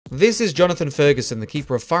This is Jonathan Ferguson, the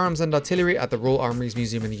Keeper of Firearms and Artillery at the Royal Armouries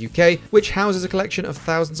Museum in the UK, which houses a collection of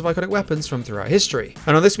thousands of iconic weapons from throughout history.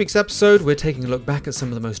 And on this week's episode, we're taking a look back at some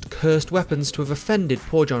of the most cursed weapons to have offended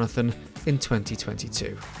poor Jonathan in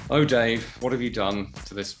 2022. Oh Dave, what have you done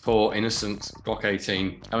to this poor innocent Glock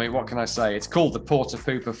 18? I mean, what can I say? It's called the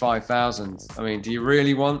Porta-Pooper 5000. I mean, do you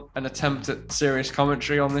really want an attempt at serious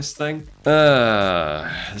commentary on this thing?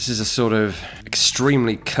 This is a sort of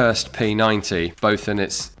extremely cursed P90, both in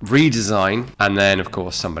its redesign and then, of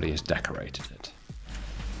course, somebody has decorated it.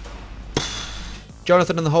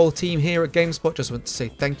 Jonathan and the whole team here at GameSpot just want to say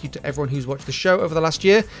thank you to everyone who's watched the show over the last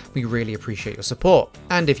year. We really appreciate your support.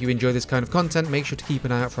 And if you enjoy this kind of content, make sure to keep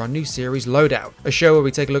an eye out for our new series, Loadout, a show where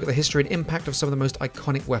we take a look at the history and impact of some of the most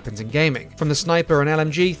iconic weapons in gaming, from the sniper and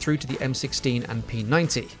LMG through to the M16 and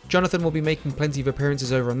P90. Jonathan will be making plenty of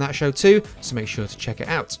appearances over on that show too, so make sure to check it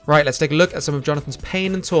out. Right, let's take a look at some of Jonathan's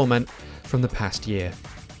pain and torment from the past year.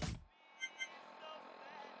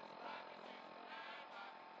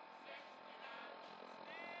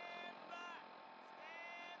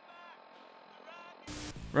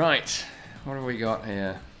 Right, what have we got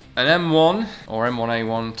here? An M1 or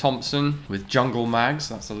M1A1 Thompson with jungle mags.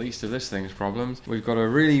 That's the least of this thing's problems. We've got a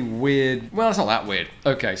really weird, well, it's not that weird.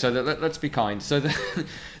 Okay, so let's be kind. So the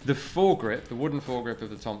foregrip, the wooden foregrip of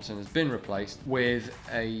the Thompson has been replaced with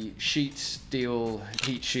a sheet steel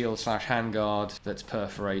heat shield / handguard that's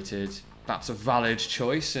perforated. That's a valid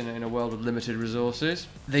choice in a world of limited resources.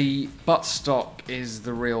 The buttstock is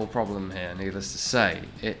the real problem here, needless to say.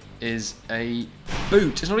 It is a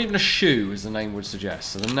boot. It's not even a shoe, as the name would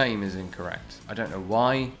suggest, so the name is incorrect. I don't know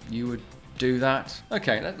why you would do that.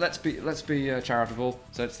 Okay, let's be charitable.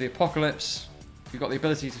 So it's the Apocalypse. You've got the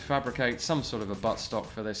ability to fabricate some sort of a buttstock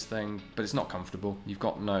for this thing, but it's not comfortable. You've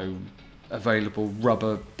got no available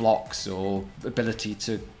rubber blocks or ability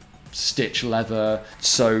to stitch leather,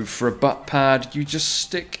 so for a butt pad you just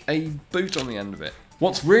stick a boot on the end of it.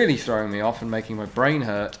 What's really throwing me off and making my brain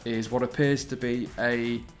hurt is what appears to be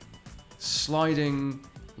a sliding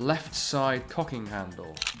left side cocking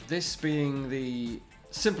handle. This being the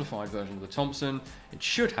simplified version of the Thompson, it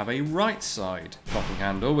should have a right side cocking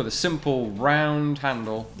handle with a simple round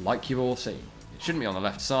handle like you've all seen. It shouldn't be on the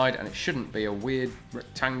left side, and it shouldn't be a weird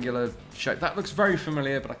rectangular shape. That looks very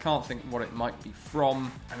familiar, but I can't think what it might be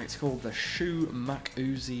from. And it's called the Shoe Mac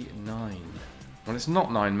Uzi 9. Well, it's not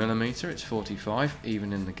 9mm, it's 45,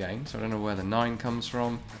 even in the game, so I don't know where the 9 comes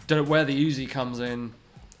from. Don't know where the Uzi comes in.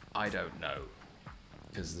 I don't know,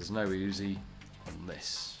 because there's no Uzi on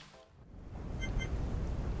this.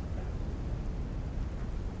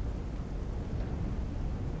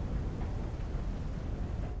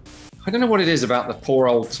 I don't know what it is about the poor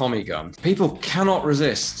old Tommy gun. People cannot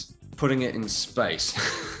resist putting it in space.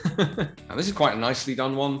 Now, this is quite a nicely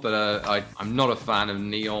done one, but I'm not a fan of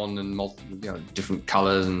neon and different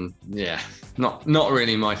colours, and yeah, not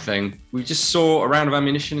really my thing. We just saw a round of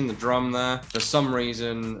ammunition in the drum there. For some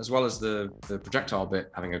reason, as well as the projectile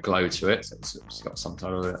bit having a glow to it, so it's got some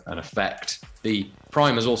type of an effect. The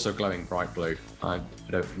primer's also glowing bright blue. I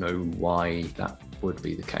don't know why that would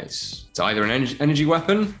be the case. It's either an energy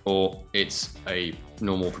weapon or it's a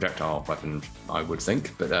normal projectile weapon, I would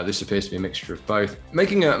think, but this appears to be a mixture of both.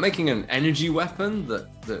 Making an energy weapon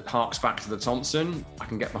that harks back to the Thompson, I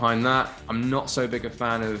can get behind that. I'm not so big a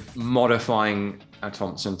fan of modifying a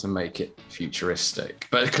Thompson to make it futuristic,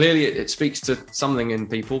 but clearly it speaks to something in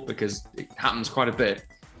people because it happens quite a bit.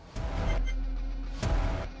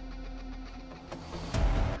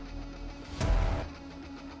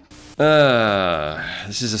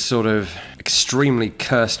 This is a sort of extremely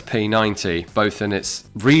cursed P90, both in its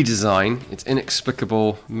redesign, its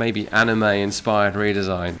inexplicable, maybe anime-inspired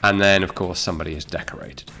redesign, and then, of course, somebody has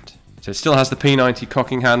decorated it. So it still has the P90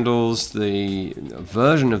 cocking handles, the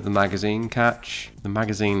version of the magazine catch. The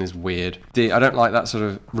magazine is weird. I don't like that sort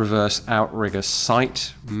of reverse outrigger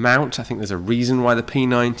sight mount. I think there's a reason why the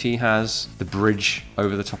P90 has the bridge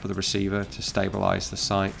over the top of the receiver to stabilize the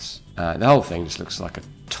sights. The whole thing just looks like a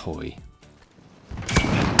toy.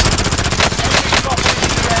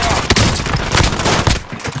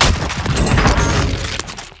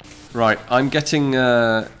 Right, I'm getting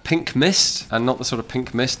pink mist, and not the sort of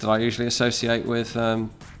pink mist that I usually associate with the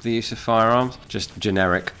use of firearms. Just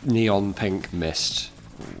generic neon pink mist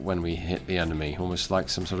when we hit the enemy, almost like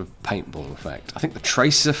some sort of paintball effect. I think the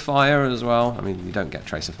tracer fire as well. I mean, you don't get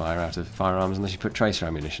tracer fire out of firearms unless you put tracer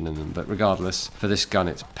ammunition in them, but regardless, for this gun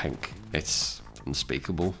it's pink. It's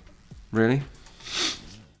unspeakable, really.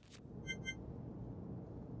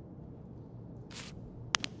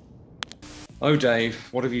 Oh, Dave,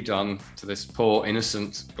 what have you done to this poor,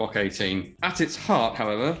 innocent Glock 18? At its heart,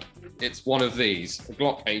 however, it's one of these, a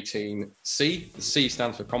Glock 18C. The C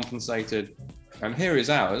stands for compensated. And here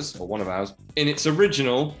is ours, or one of ours, in its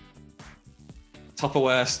original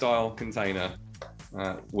Tupperware style container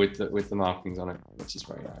with the markings on it, which is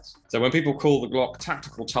very nice. So when people call the Glock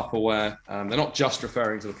tactical Tupperware, they're not just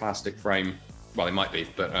referring to the plastic frame. Well, they might be,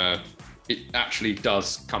 but it actually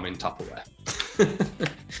does come in Tupperware.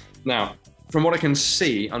 Now, from what I can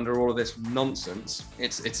see under all of this nonsense,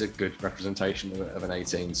 it's a good representation of an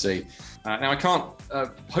 18C. Now, I can't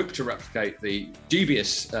hope to replicate the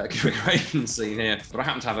dubious configuration seen here, but I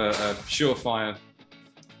happen to have a Surefire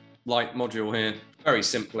light module here. Very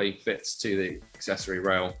simply fits to the accessory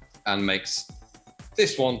rail and makes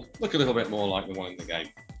this one look a little bit more like the one in the game.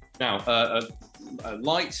 Now, a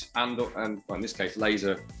light and well, in this case,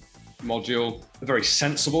 laser module, a very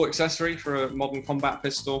sensible accessory for a modern combat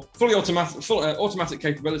pistol. Fully automatic, automatic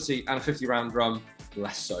capability and a 50-round drum,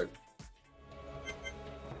 less so.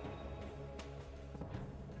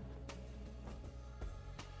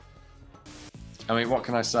 I mean, what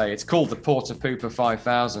can I say? It's called the Porta-Pooper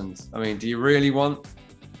 5000. I mean, do you really want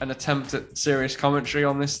an attempt at serious commentary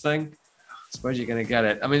on this thing? I suppose you're going to get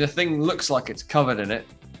it. I mean, the thing looks like it's covered in it,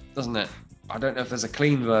 doesn't it? I don't know if there's a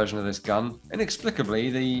clean version of this gun. Inexplicably,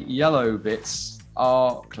 the yellow bits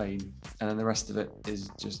are clean, and then the rest of it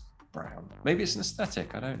is just brown. Maybe it's an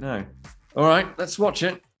aesthetic, I don't know. All right, let's watch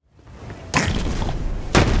it.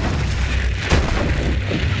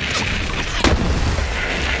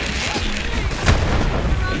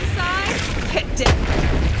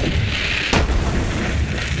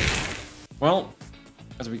 Well,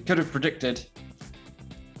 as we could have predicted,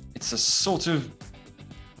 it's a sort of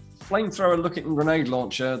flamethrower-looking grenade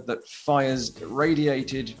launcher that fires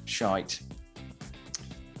radiated shite.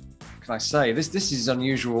 Can I say this is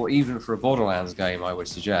unusual even for a Borderlands game, I would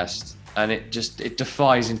suggest, and it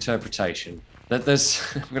defies interpretation. There's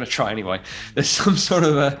I'm going to try anyway. There's some sort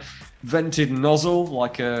of a vented nozzle,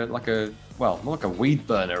 like a well, more like a weed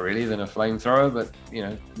burner really than a flamethrower, but you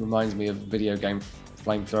know, reminds me of a video game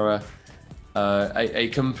flamethrower. A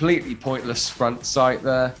completely pointless front sight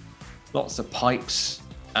there, lots of pipes,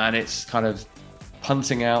 and it's kind of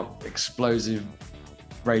punting out explosive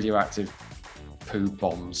radioactive poo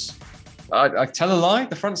bombs. I tell a lie,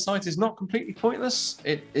 the front sight is not completely pointless.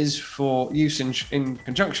 It is for use in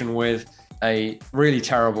conjunction with a really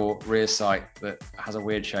terrible rear sight that has a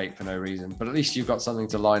weird shape for no reason, but at least you've got something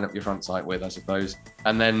to line up your front sight with, I suppose.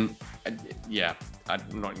 And then, yeah,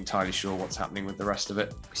 I'm not entirely sure what's happening with the rest of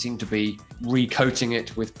it. We seem to be recoating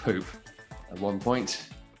it with poop at one point.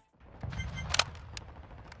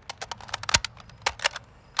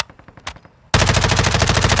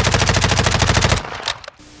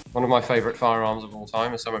 One of my favourite firearms of all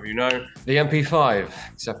time, as some of you know, the MP5,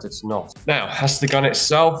 except it's not. Now, as the gun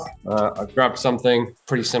itself, I've grabbed something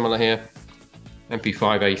pretty similar here,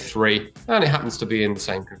 MP5A3, and it happens to be in the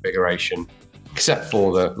same configuration, except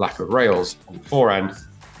for the lack of rails on the fore end,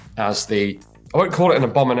 as the, I won't call it an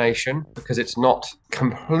abomination, because it's not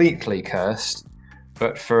completely cursed,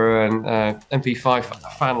 but for an MP5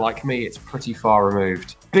 fan like me, it's pretty far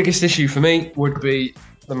removed. Biggest issue for me would be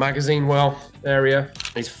the magazine well area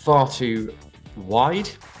is far too wide.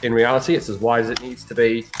 In reality, it's as wide as it needs to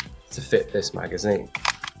be to fit this magazine.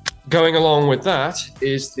 Going along with that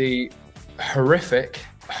is the horrific,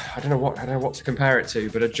 I don't know what to compare it to,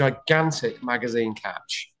 but a gigantic magazine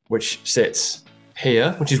catch, which sits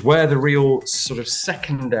here, which is where the real sort of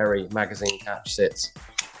secondary magazine catch sits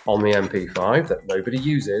on the MP5 that nobody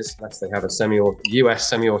uses unless they have a US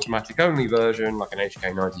semi-automatic only version like an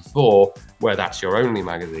HK94 where that's your only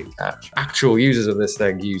magazine catch. Actual users of this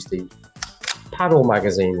thing use the paddle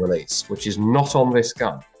magazine release, which is not on this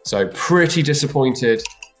gun. So pretty disappointed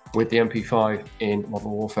with the MP5 in Modern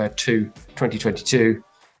Warfare 2 2022.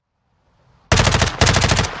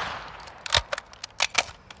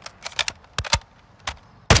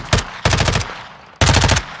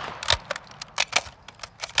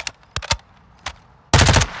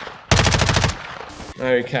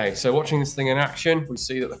 Okay, so watching this thing in action, we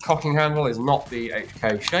see that the cocking handle is not the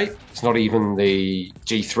HK shape. It's not even the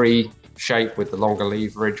G3 shape with the longer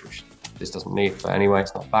leverage, which this doesn't need for anyway.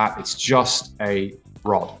 It's not that. It's just a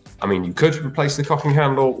rod. I mean, you could replace the cocking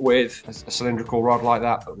handle with a cylindrical rod like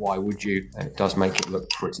that, but why would you? And it does make it look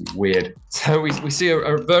pretty weird. So we see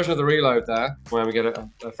a version of the reload there, where we get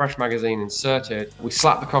a fresh magazine inserted. We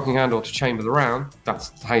slap the cocking handle to chamber the round.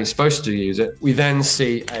 That's how you're supposed to use it. We then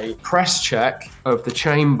see a press check of the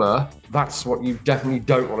chamber That's what you definitely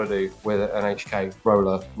don't want to do with an HK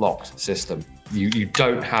roller locked system. You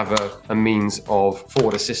don't have a means of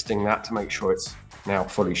forward assisting that to make sure it's now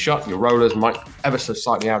fully shut. Your rollers might be ever so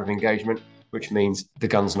slightly out of engagement, which means the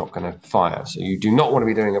gun's not going to fire. So you do not want to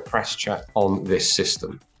be doing a press check on this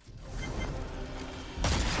system.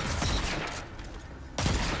 2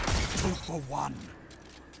 for 1.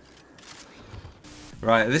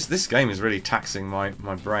 Right, this game is really taxing my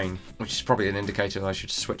brain, which is probably an indicator that I should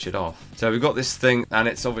switch it off. So we've got this thing, and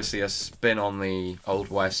it's obviously a spin on the Old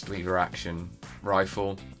West lever action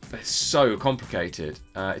rifle, but it's so complicated.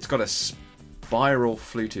 It's got a spiral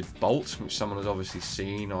fluted bolt, which someone has obviously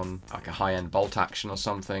seen on like a high-end bolt action or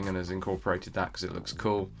something and has incorporated that because it looks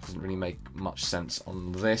cool. Doesn't really make much sense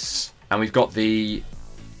on this. And we've got the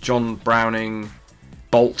John Browning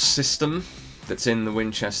bolt system that's in the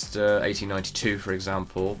Winchester 1892, for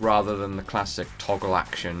example, rather than the classic toggle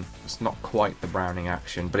action. It's not quite the Browning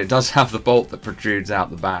action, but it does have the bolt that protrudes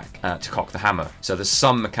out the back to cock the hammer. So there's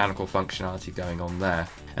some mechanical functionality going on there.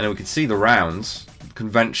 And then we can see the rounds,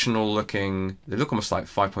 conventional looking, they look almost like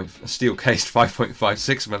steel cased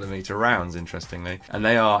 5.56mm rounds, interestingly. And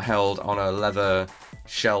they are held on a leather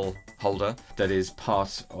shell holder that is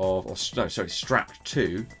part of, strapped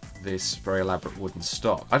to this very elaborate wooden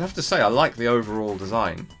stock. I'd have to say I like the overall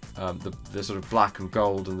design. The sort of black and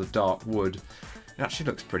gold and the dark wood. It actually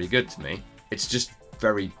looks pretty good to me. It's just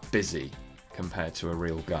very busy compared to a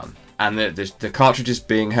real gun. And the cartridges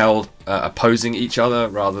being held opposing each other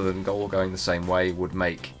rather than all going the same way would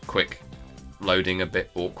make quick loading a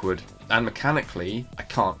bit awkward. And mechanically, I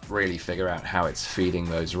can't really figure out how it's feeding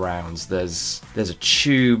those rounds. There's a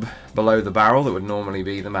tube below the barrel that would normally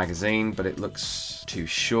be the magazine, but it looks too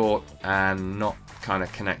short and not kind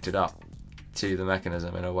of connected up to the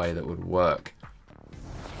mechanism in a way that would work.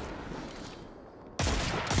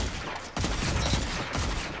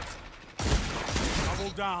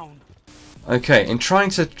 Double down. Okay, in trying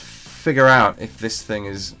to figure out if this thing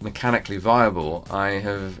is mechanically viable, I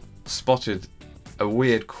have spotted a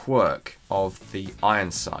weird quirk of the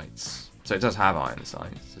iron sights. So it does have iron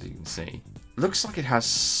sights, as you can see. Looks like it has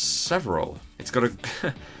several. It's got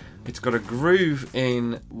a groove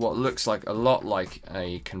in what looks like a lot like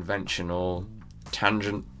a conventional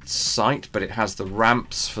tangent sight, but it has the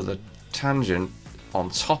ramps for the tangent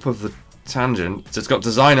on top of the tangent. So it's got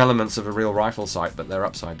design elements of a real rifle sight, but they're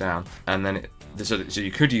upside down. And then so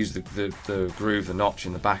you could use the groove, the notch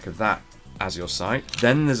in the back of that as your sight.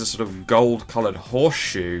 Then there's a sort of gold coloured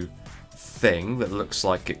horseshoe thing that looks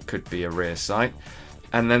like it could be a rear sight.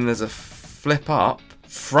 And then there's a flip up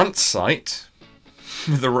front sight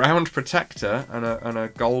with a round protector and a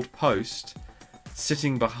gold post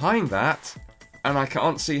sitting behind that. And I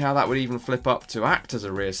can't see how that would even flip up to act as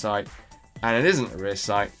a rear sight. And it isn't a rear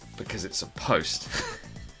sight because it's a post.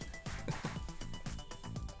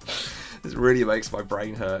 This really makes my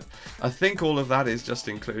brain hurt. I think all of that is just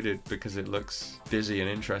included because it looks busy and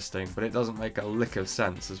interesting, but it doesn't make a lick of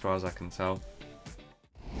sense as far as I can tell.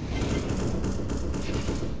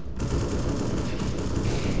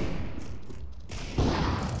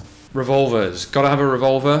 Revolvers. Gotta have a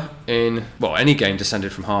revolver in, well, any game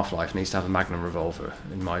descended from Half-Life needs to have a Magnum revolver,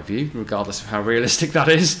 in my view, regardless of how realistic that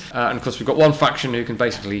is. And of course we've got one faction who can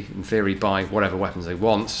basically, in theory, buy whatever weapons they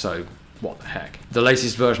want, so what the heck. The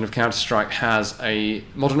latest version of Counter-Strike has a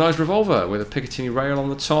modernised revolver with a Picatinny rail on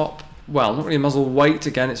the top. Well, not really a muzzle weight,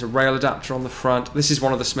 again it's a rail adapter on the front. This is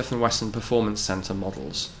one of the Smith & Wesson Performance Centre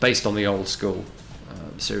models, based on the old school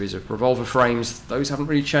series of revolver frames. Those haven't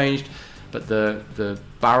really changed, but the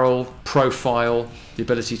barrel profile, the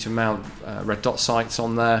ability to mount red dot sights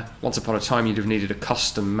on there. Once upon a time you'd have needed a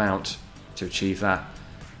custom mount to achieve that,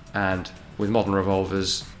 and with modern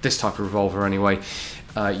revolvers, this type of revolver anyway,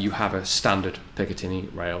 you have a standard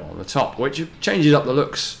Picatinny rail on the top, which changes up the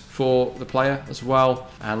looks for the player as well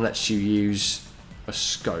and lets you use a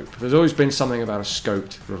scope. There's always been something about a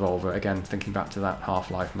scoped revolver, again thinking back to that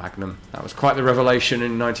Half-Life Magnum. That was quite the revelation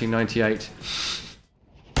in 1998.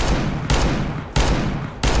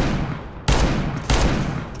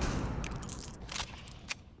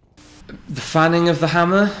 The fanning of the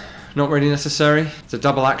hammer, not really necessary. It's a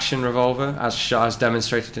double action revolver, as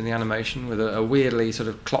demonstrated in the animation, with a weirdly sort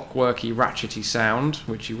of clockworky, ratchety sound,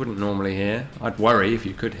 which you wouldn't normally hear. I'd worry if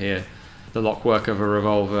you could hear the lockwork of a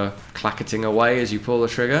revolver clacketing away as you pull the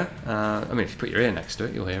trigger. I mean, if you put your ear next to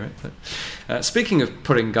it, you'll hear it. But, speaking of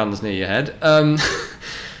putting guns near your head,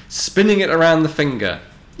 spinning it around the finger,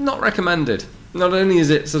 not recommended. Not only is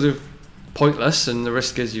it sort of pointless and the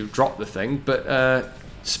risk is you drop the thing, but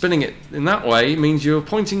spinning it in that way means you're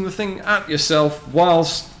pointing the thing at yourself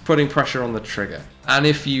whilst putting pressure on the trigger. And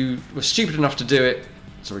if you were stupid enough to do it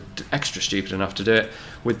sort of extra stupid enough to do it,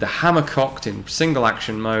 with the hammer cocked in single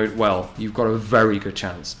action mode, well, you've got a very good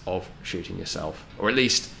chance of shooting yourself, or at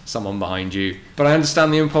least someone behind you. But I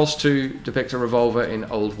understand the impulse to depict a revolver in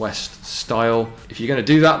Old West style. If you're going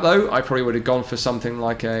to do that though, I probably would have gone for something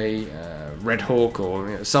like a Red Hawk,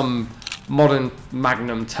 or some modern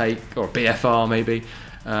Magnum take, or BFR maybe.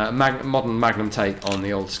 Modern Magnum take on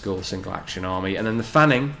the old school single action army, and then the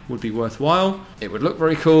fanning would be worthwhile. It would look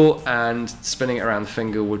very cool, and spinning it around the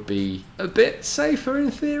finger would be a bit safer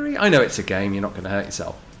in theory. I know it's a game, you're not going to hurt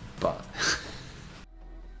yourself, but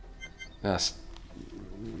that's,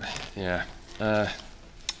 yeah. The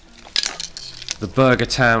Burger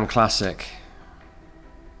Town Classic.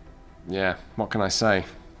 Yeah, what can I say?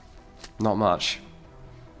 Not much.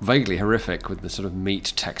 Vaguely horrific with the sort of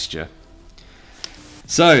meat texture.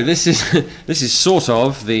 So this is sort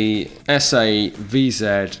of the SA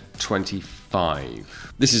VZ-25.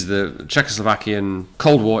 This is the Czechoslovakian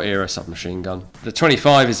Cold War era submachine gun. The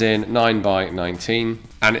 25 is in 9x19,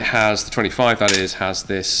 and it has, the 25 that is, has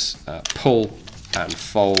this pull and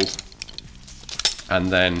fold,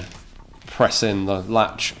 and then press in the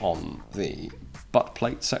latch on the butt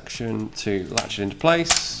plate section to latch it into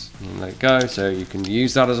place, and there you go. So you can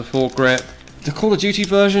use that as a foregrip. The Call of Duty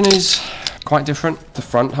version is quite different. The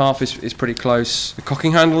front half is pretty close. The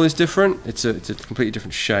cocking handle is different. It's a completely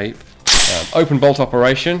different shape. Open bolt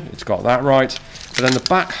operation, it's got that right. But then the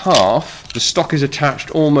back half, the stock is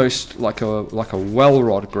attached almost like a well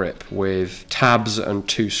rod grip with tabs and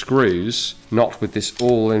 2 screws, not with this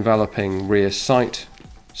all enveloping rear sight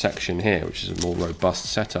section here, which is a more robust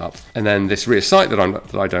setup. And then this rear sight that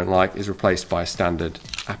I don't like is replaced by a standard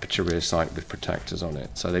aperture rear sight with protectors on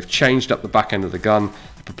it. So they've changed up the back end of the gun.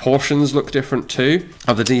 The proportions look different too.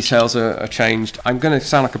 Other details are changed. I'm going to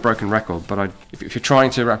sound like a broken record, but if you're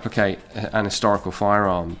trying to replicate an historical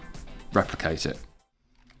firearm, replicate it.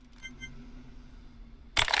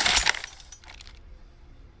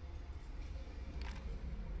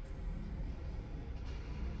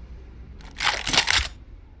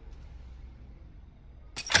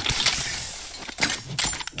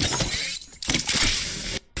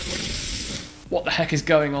 What the heck is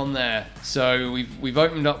going on there? So we've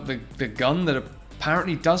opened up the gun that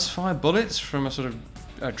apparently does fire bullets from a sort of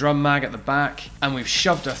a drum mag at the back, and we've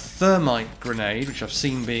shoved a thermite grenade, which I've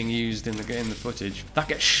seen being used in the footage. That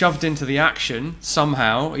gets shoved into the action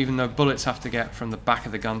somehow, even though bullets have to get from the back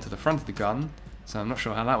of the gun to the front of the gun. So I'm not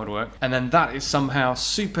sure how that would work. And then that is somehow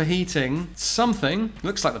superheating something.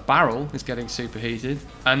 Looks like the barrel is getting superheated,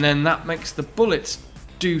 and then that makes the bullets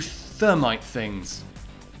do thermite things.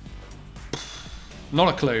 Not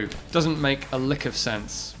a clue. Doesn't make a lick of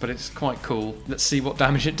sense, but it's quite cool. Let's see what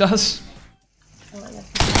damage it does.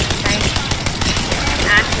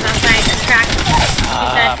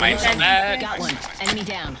 Enemy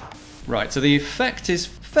down. Right, so the effect is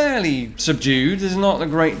fairly subdued. There's not a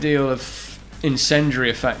great deal of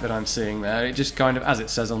incendiary effect that I'm seeing there. It just kind of, as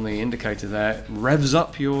it says on the indicator there, revs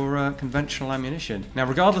up your conventional ammunition. Now,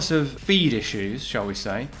 regardless of feed issues, shall we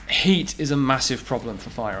say, heat is a massive problem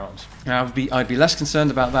for firearms. Now, I'd be less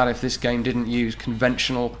concerned about that if this game didn't use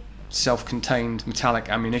conventional self-contained metallic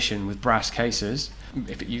ammunition with brass cases.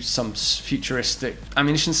 If it used some futuristic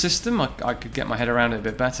ammunition system, I could get my head around it a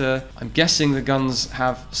bit better. I'm guessing the guns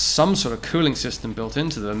have some sort of cooling system built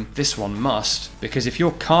into them. This one must, because if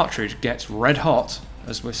your cartridge gets red hot,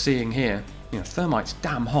 as we're seeing here, you know, thermite's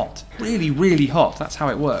damn hot. Really, really hot. That's how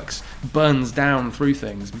it works. Burns down through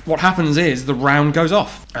things. What happens is the round goes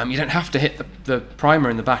off. You don't have to hit the primer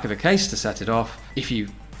in the back of the case to set it off. If you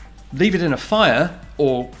leave it in a fire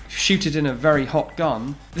or shoot it in a very hot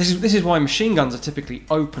gun. This is why machine guns are typically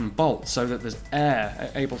open bolt, so that there's air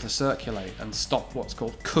able to circulate and stop what's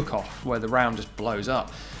called cook-off, where the round just blows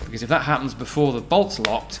up. Because if that happens before the bolt's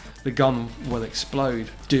locked, the gun will explode.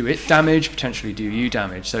 Do it damage, potentially do you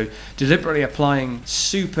damage. So deliberately applying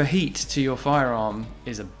super heat to your firearm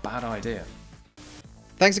is a bad idea.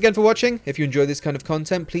 Thanks again for watching. If you enjoy this kind of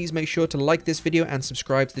content, please make sure to like this video and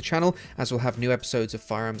subscribe to the channel, as we'll have new episodes of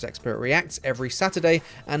Firearms Expert Reacts every Saturday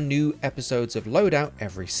and new episodes of Loadout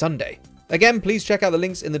every Sunday. Again, please check out the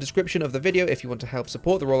links in the description of the video if you want to help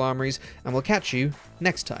support the Royal Armouries, and we'll catch you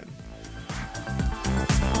next time.